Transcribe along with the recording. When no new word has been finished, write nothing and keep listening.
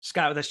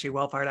Scott with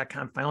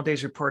sjwellfire.com. Final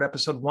Days Report,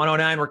 episode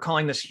 109. We're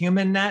calling this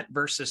Human Net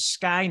versus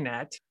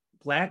Skynet.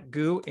 Black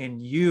Goo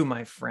and you,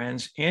 my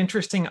friends.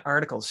 Interesting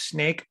article.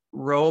 Snake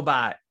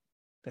robot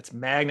that's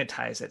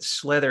magnetized, that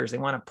slithers. They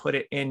want to put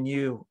it in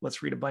you.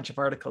 Let's read a bunch of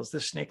articles.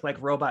 This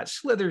snake-like robot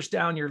slithers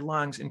down your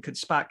lungs and could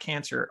spot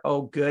cancer.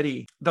 Oh,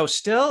 goody. Though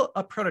still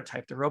a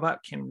prototype, the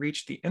robot can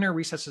reach the inner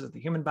recesses of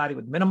the human body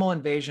with minimal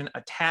invasion,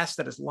 a task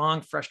that has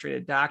long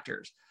frustrated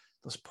doctors.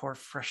 Those poor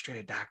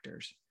frustrated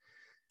doctors.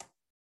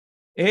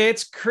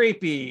 It's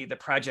creepy, the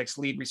project's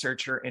lead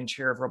researcher and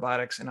chair of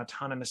robotics and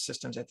autonomous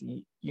systems at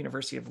the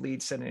University of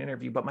Leeds said in an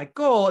interview. But my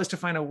goal is to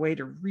find a way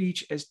to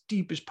reach as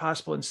deep as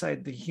possible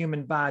inside the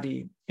human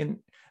body in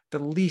the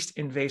least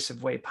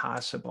invasive way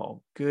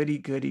possible. Goody,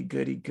 goody,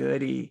 goody,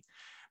 goody.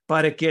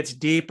 But it gets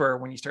deeper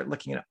when you start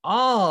looking at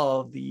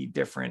all the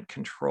different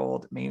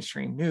controlled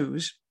mainstream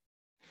news.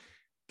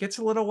 Gets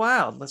a little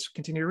wild. Let's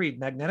continue to read.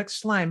 Magnetic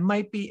slime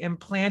might be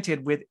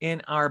implanted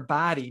within our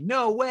body.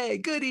 No way,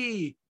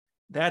 goody.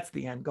 That's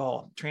the end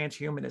goal.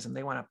 Transhumanism.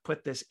 They want to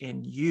put this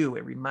in you.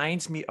 It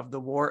reminds me of the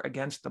war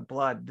against the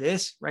blood.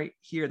 This right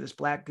here, this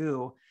black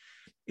goo,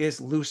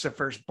 is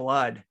Lucifer's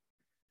blood.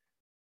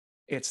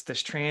 It's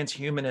this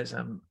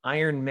transhumanism,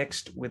 iron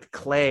mixed with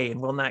clay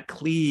and will not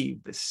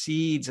cleave. The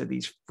seeds of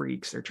these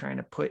freaks they're trying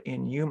to put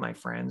in you, my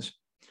friends.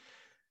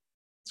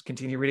 Let's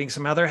continue reading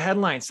some other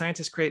headlines.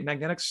 Scientists create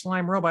magnetic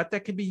slime robot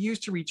that could be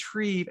used to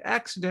retrieve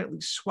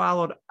accidentally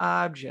swallowed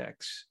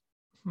objects.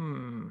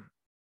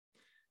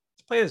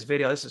 Play this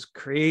video. This is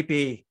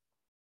creepy.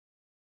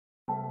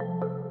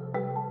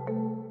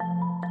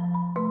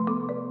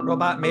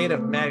 Robot made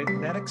of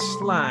magnetic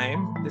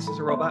slime. This is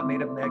a robot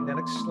made of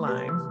magnetic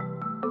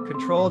slime.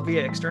 Controlled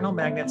via external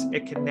magnets,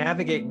 it can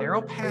navigate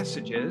narrow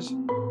passages,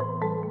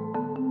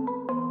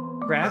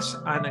 grasp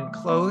on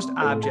enclosed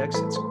objects.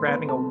 It's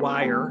grabbing a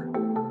wire,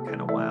 kind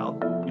of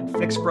wild, and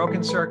fix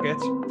broken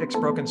circuits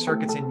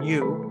in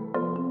you.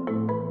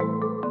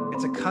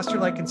 It's a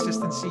custard-like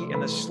consistency,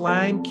 and the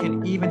slime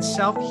can even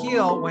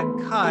self-heal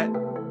when cut.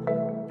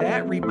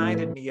 That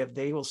reminded me of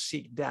They Will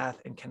Seek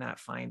Death and Cannot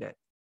Find It.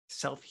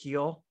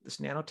 Self-heal, this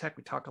nanotech,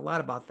 we talk a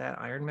lot about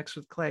that. Iron mixed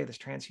with clay, this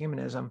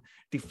transhumanism,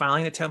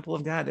 defiling the temple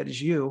of God, that is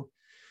you.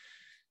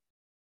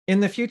 In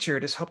the future,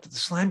 it is hoped that the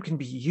slime can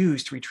be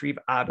used to retrieve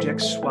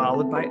objects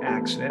swallowed by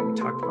accident. We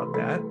talked about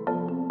that.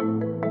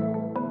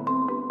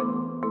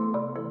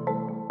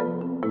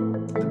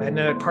 The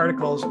magnetic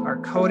particles are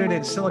coated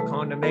in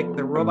silicone to make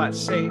the robot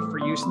safe for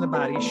use in the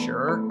body,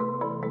 sure.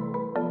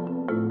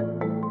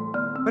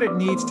 But it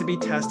needs to be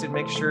tested,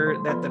 make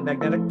sure that the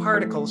magnetic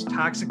particles,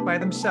 toxic by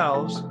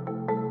themselves,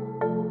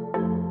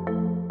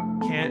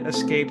 can't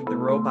escape the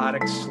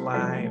robotic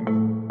slime.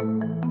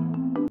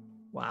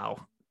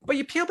 Wow. But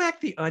you peel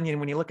back the onion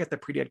when you look at the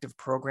predictive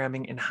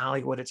programming in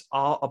Hollywood. It's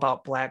all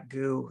about black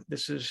goo.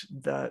 This is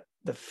the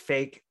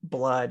fake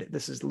blood.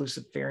 This is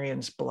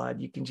Luciferian's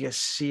blood. You can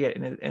just see it.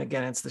 And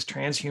again, it's this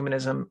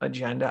transhumanism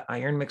agenda,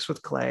 iron mixed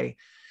with clay.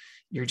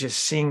 You're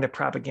just seeing the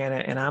propaganda.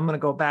 And I'm going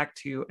to go back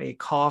to A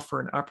Call for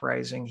an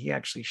Uprising. He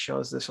actually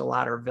shows this a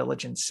lot, or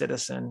Village and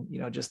Citizen,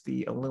 just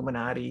the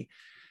Illuminati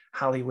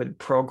Hollywood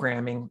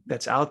programming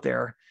that's out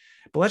there.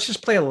 But let's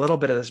just play a little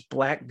bit of this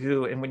black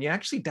goo. And when you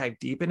actually dive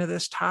deep into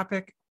this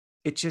topic,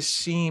 it just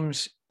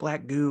seems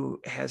black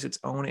goo has its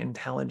own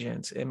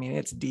intelligence. I mean,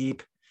 it's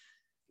deep.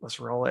 Let's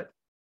roll it.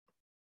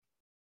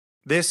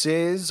 This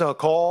is A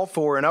Call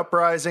for an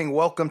Uprising.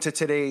 Welcome to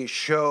today's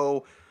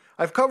show.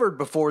 I've covered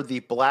before the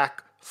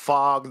black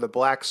fog, the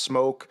black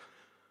smoke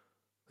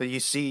that you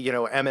see,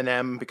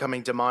 Eminem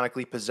becoming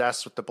demonically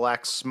possessed with the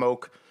black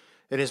smoke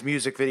in his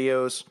music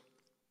videos.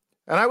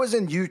 And I was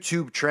in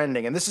YouTube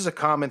trending, and this is a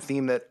common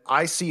theme that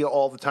I see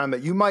all the time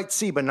that you might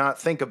see but not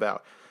think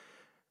about.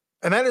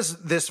 And that is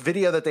this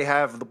video that they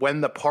have,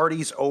 When the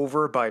Party's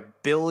Over, by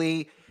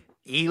Billie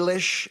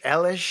Eilish.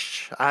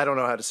 I don't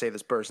know how to say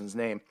this person's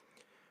name.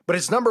 But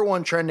it's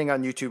 #1 trending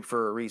on YouTube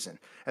for a reason.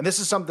 And this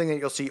is something that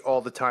you'll see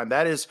all the time.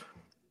 That is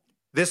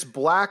this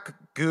black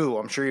goo.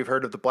 I'm sure you've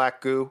heard of the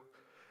black goo.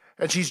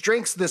 And she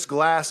drinks this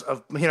glass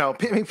of,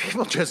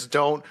 people just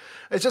don't.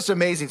 It's just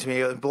amazing to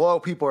me. Below,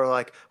 people are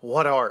like,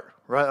 what art,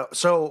 right?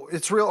 So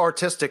it's real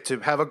artistic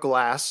to have a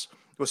glass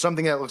with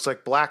something that looks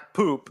like black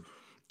poop,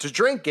 to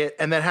drink it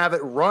and then have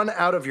it run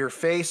out of your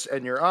face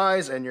and your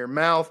eyes and your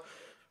mouth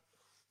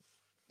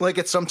like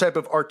it's some type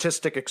of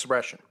artistic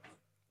expression.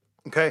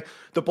 Okay?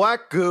 The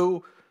black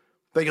goo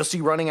that you'll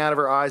see running out of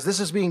her eyes, this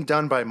is being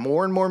done by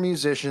more and more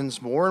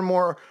musicians, more and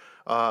more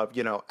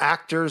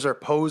actors are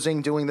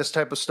posing, doing this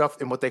type of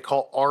stuff in what they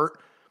call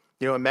art,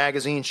 in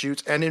magazine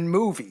shoots and in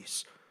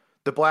movies.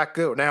 The black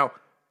goo. Now,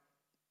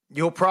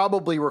 you'll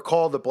probably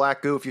recall the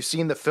black goo if you've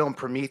seen the film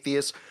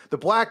Prometheus. The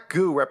black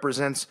goo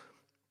represents,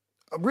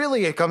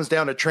 really it comes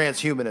down to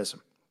transhumanism.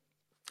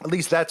 At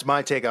least that's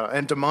my take on it.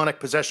 And demonic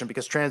possession,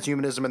 because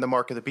transhumanism and the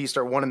mark of the beast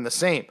are one and the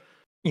same.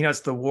 It's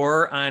the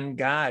war on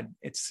God.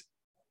 It's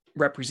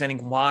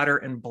representing water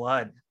and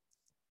blood.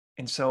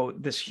 And so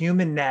this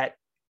human net,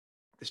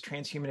 this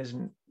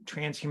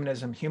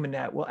transhumanism human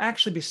net will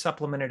actually be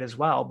supplemented as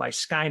well by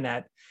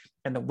Skynet.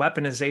 and the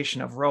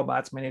weaponization of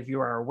robots. Many of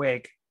you are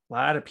awake. A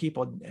lot of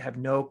people have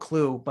no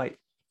clue, but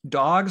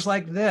dogs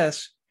like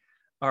this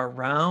are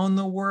around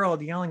the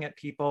world yelling at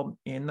people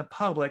in the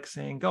public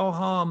saying, go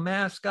home,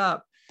 mask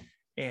up.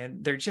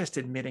 And they're just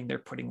admitting they're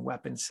putting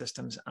weapon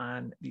systems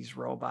on these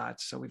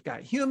robots. So we've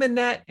got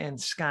HumanNet and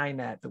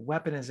Skynet, the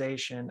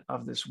weaponization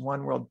of this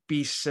one world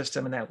beast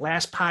system. And that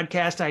last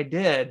podcast I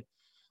did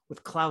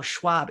with Klaus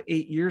Schwab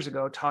 8 years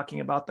ago, talking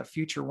about the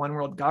future one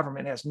world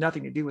government, has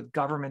nothing to do with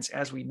governments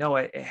as we know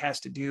it. It has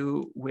to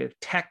do with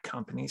tech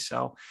companies.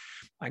 So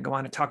I go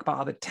on to talk about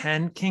how the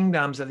 10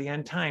 kingdoms of the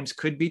end times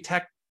could be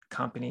tech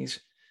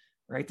companies,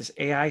 right? This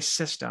AI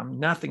system,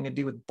 nothing to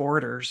do with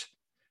borders.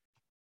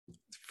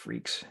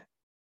 Freaks.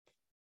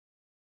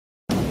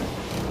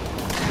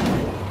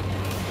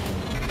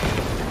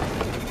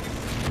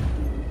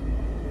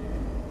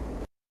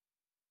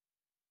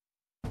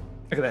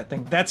 Look at that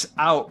thing. That's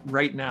out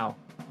right now.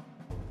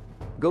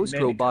 Ghost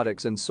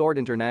Robotics and Sword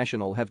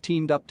International have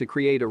teamed up to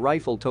create a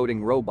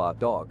rifle-toting robot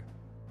dog.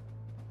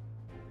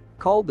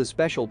 Called the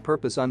Special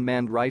Purpose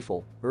Unmanned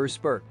Rifle, or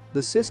SPUR,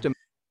 the system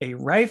a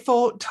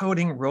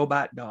rifle-toting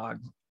robot dog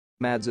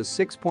adds a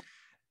 6.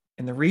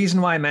 And the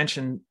reason why I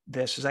mentioned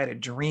this is I had a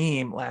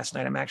dream last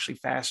night. I'm actually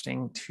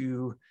fasting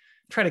to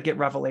try to get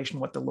revelation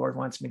what the Lord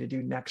wants me to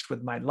do next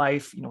with my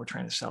life. You know, we're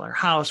trying to sell our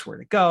house, where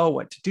to go,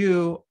 what to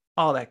do,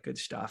 all that good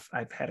stuff.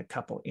 I've had a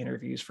couple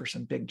interviews for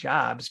some big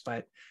jobs, but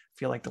I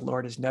feel like the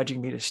Lord is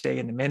nudging me to stay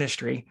in the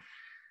ministry.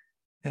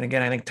 And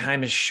again, I think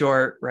time is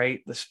short,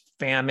 right? This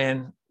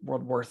famine,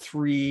 World War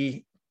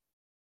III,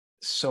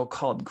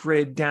 so-called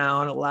grid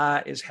down, a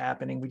lot is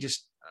happening. We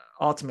just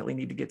ultimately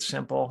need to get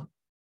simple,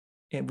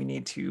 and we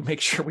need to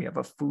make sure we have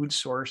a food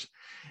source,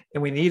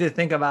 and we need to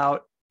think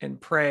about and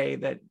pray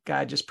that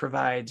God just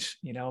provides,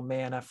 you know,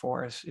 manna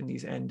for us in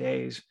these end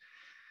days.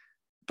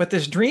 But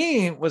this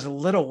dream was a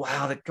little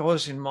wild. It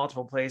goes in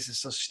multiple places,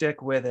 so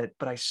stick with it.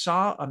 But I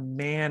saw a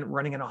man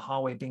running in a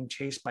hallway being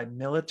chased by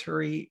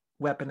military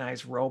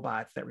weaponized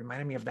robots that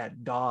reminded me of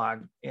that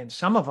dog. And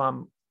some of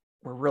them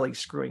were really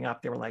screwing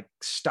up. They were like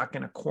stuck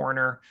in a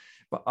corner,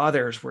 but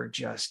others were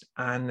just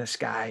on this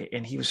guy.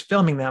 And he was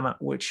filming them,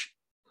 which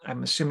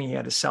I'm assuming he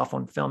had a cell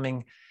phone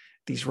filming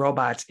these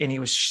robots, and he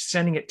was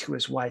sending it to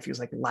his wife. He was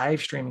like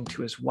live streaming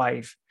to his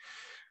wife.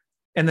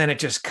 And then it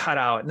just cut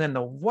out. And then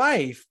the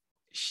wife,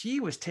 she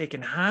was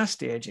taken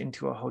hostage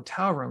into a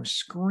hotel room,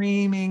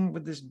 screaming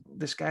with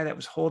this guy that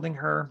was holding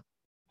her.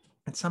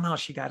 And somehow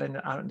she got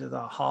out into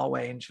the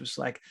hallway, and she was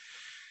like,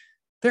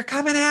 they're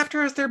coming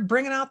after us. They're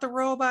bringing out the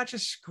robot,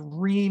 just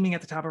screaming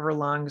at the top of her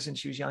lungs. And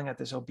she was yelling at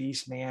this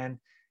obese man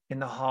in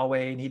the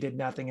hallway, and he did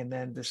nothing. And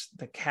then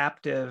the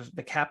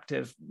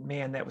captive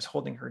man that was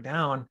holding her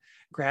down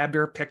grabbed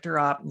her, picked her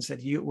up, and said,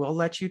 we'll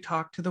let you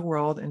talk to the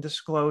world and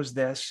disclose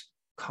this.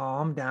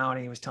 Calm down.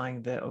 And he was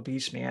telling the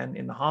obese man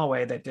in the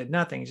hallway that did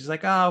nothing. He's just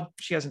like, oh,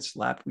 she hasn't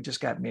slept. We just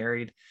got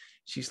married.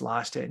 She's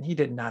lost it. And he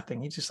did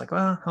nothing. He's just like,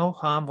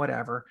 well,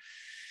 whatever.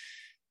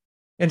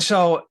 And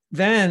so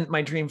then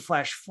my dream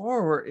flashed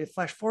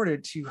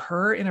forwarded to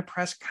her in a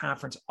press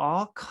conference,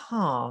 all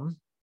calm,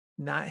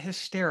 not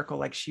hysterical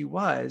like she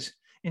was.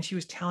 And she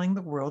was telling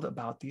the world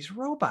about these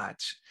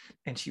robots.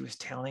 And she was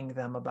telling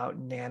them about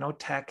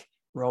nanotech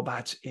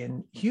robots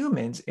in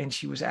humans. And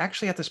she was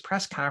actually at this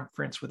press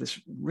conference with this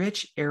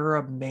rich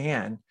Arab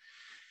man,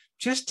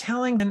 just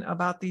telling them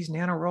about these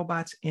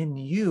nanorobots in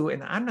you.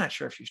 And I'm not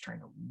sure if she was trying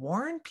to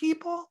warn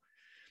people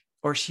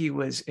or she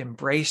was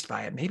embraced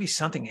by it. Maybe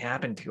something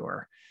happened to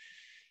her.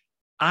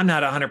 I'm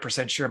not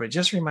 100% sure, but it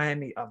just reminded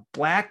me of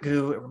Black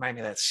Goo. It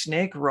reminded me of that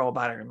snake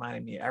robot. It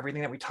reminded me of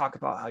everything that we talk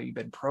about, how you've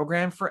been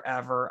programmed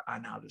forever,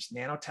 on how this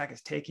nanotech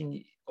is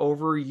taking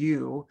over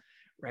you,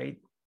 right?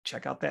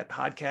 Check out that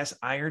podcast,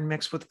 Iron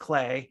Mixed with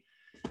Clay.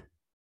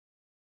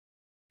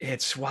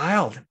 It's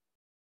wild.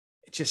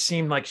 It just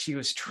seemed like she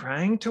was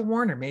trying to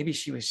warn her. Maybe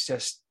she was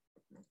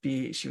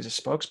she was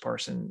a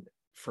spokesperson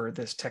for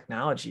this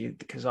technology,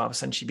 because all of a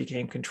sudden she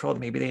became controlled.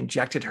 Maybe they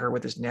injected her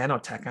with this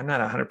nanotech. I'm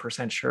not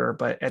 100% sure,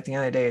 but at the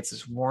end of the day, it's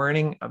this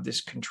warning of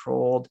this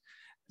controlled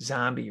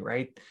zombie,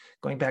 right?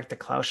 Going back to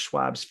Klaus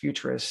Schwab's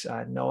futurist,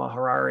 Noah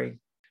Harari,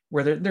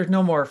 where there's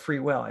no more free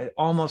will. It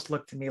almost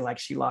looked to me like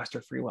she lost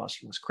her free will.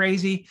 She was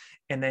crazy,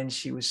 and then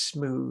she was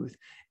smooth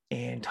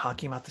and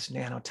talking about this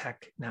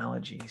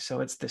nanotechnology.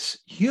 So it's this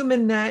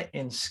HumanNet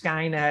and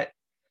Skynet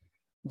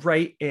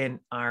right in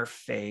our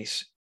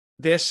face.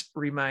 This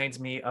reminds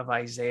me of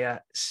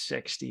Isaiah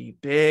 60,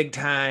 big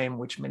time,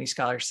 which many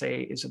scholars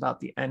say is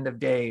about the end of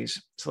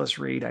days. So let's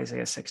read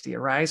Isaiah 60.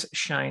 Arise,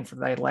 shine, for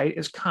thy light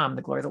is come.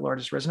 The glory of the Lord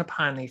is risen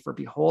upon thee. For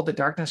behold, the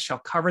darkness shall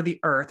cover the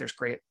earth. There's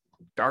great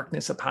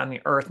darkness upon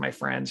the earth, my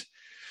friends.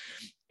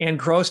 And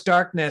gross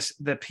darkness,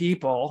 the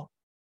people,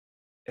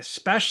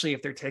 especially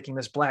if they're taking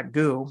this black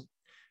goo,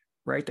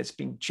 right, that's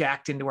being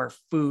jacked into our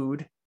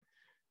food,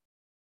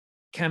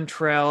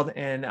 chemtrailed,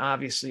 and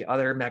obviously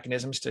other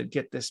mechanisms to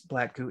get this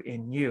black goo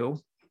in you.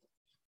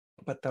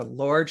 But the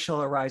Lord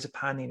shall arise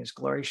upon thee, and his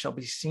glory shall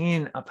be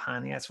seen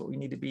upon thee. That's what we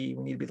need to be.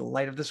 We need to be the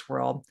light of this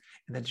world.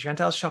 And the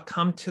Gentiles shall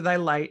come to thy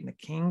light, and the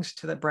kings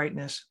to the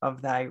brightness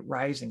of thy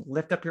rising.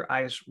 Lift up your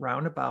eyes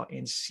round about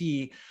and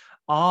see.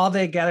 All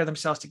they gather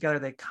themselves together,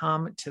 they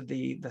come to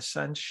thee. The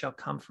sun shall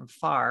come from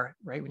far,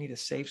 right? We need to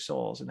save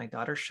souls, and thy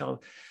daughter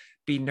shall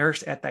be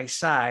nursed at thy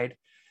side.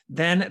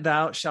 Then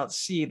thou shalt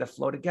see the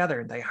flow together,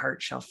 and thy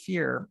heart shall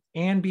fear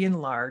and be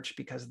enlarged,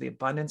 because the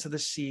abundance of the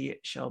sea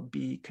shall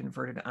be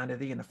converted unto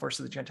thee, and the force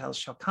of the Gentiles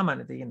shall come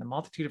unto thee, and the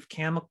multitude of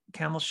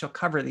camels shall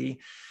cover thee,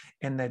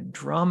 and the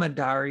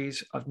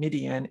dromedaries of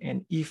Midian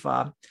and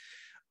Ephah,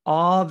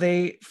 all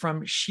they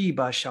from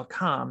Sheba shall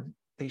come.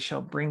 They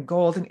shall bring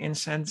gold and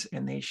incense,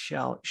 and they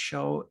shall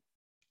show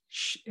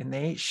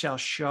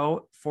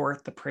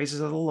forth the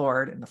praises of the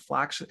Lord. And the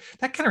flocks,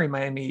 that kind of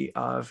reminded me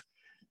of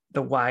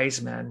the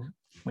wise men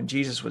when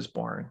Jesus was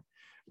born,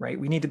 right?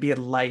 We need to be a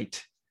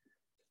light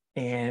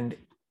and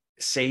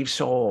save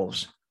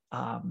souls.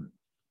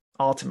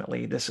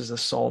 Ultimately, this is a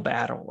soul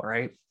battle,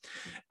 right?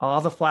 All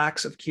the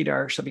flocks of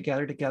Kedar shall be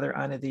gathered together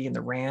unto thee, and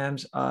the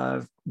rams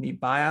of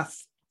Nebaioth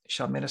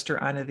shall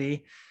minister unto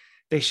thee.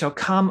 They shall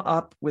come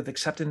up with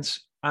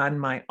acceptance on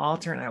my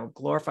altar, and I will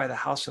glorify the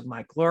house of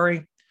my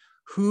glory.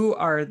 Who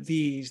are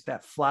these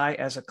that fly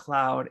as a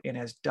cloud and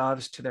as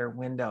doves to their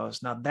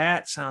windows? Now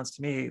that sounds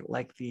to me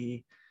like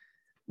the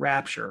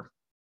rapture,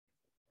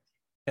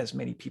 as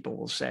many people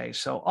will say.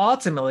 So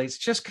ultimately, it's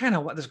just kind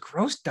of what this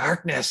gross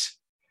darkness,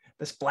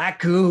 this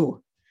black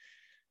goo,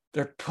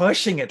 they're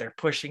pushing it. They're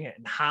pushing it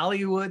in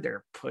Hollywood.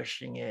 They're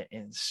pushing it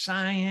in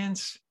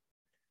science,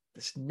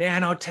 this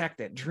nanotech,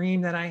 that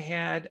dream that I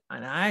had.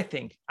 And I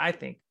think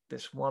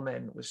this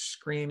woman was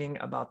screaming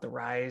about the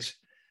rise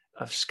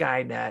of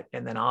Skynet,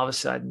 and then all of a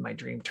sudden my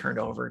dream turned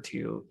over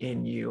to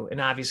In You. And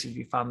obviously, if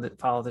you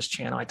follow this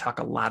channel, I talk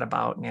a lot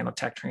about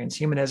nanotech,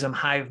 transhumanism,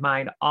 hive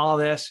mind, all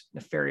this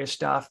nefarious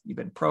stuff. You've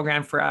been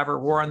programmed forever.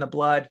 War on the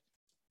blood,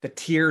 the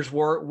tears,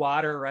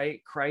 water,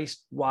 right?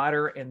 Christ,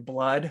 water, and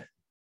blood.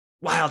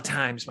 Wild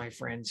times, my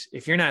friends.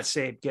 If you're not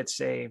saved, get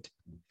saved.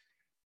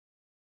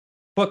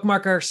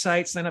 Bookmark our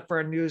site, sign up for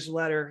our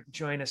newsletter,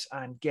 join us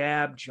on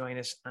Gab, join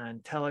us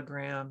on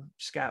Telegram,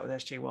 Scott with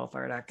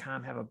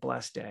sjwellfire.com. Have a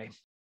blessed day.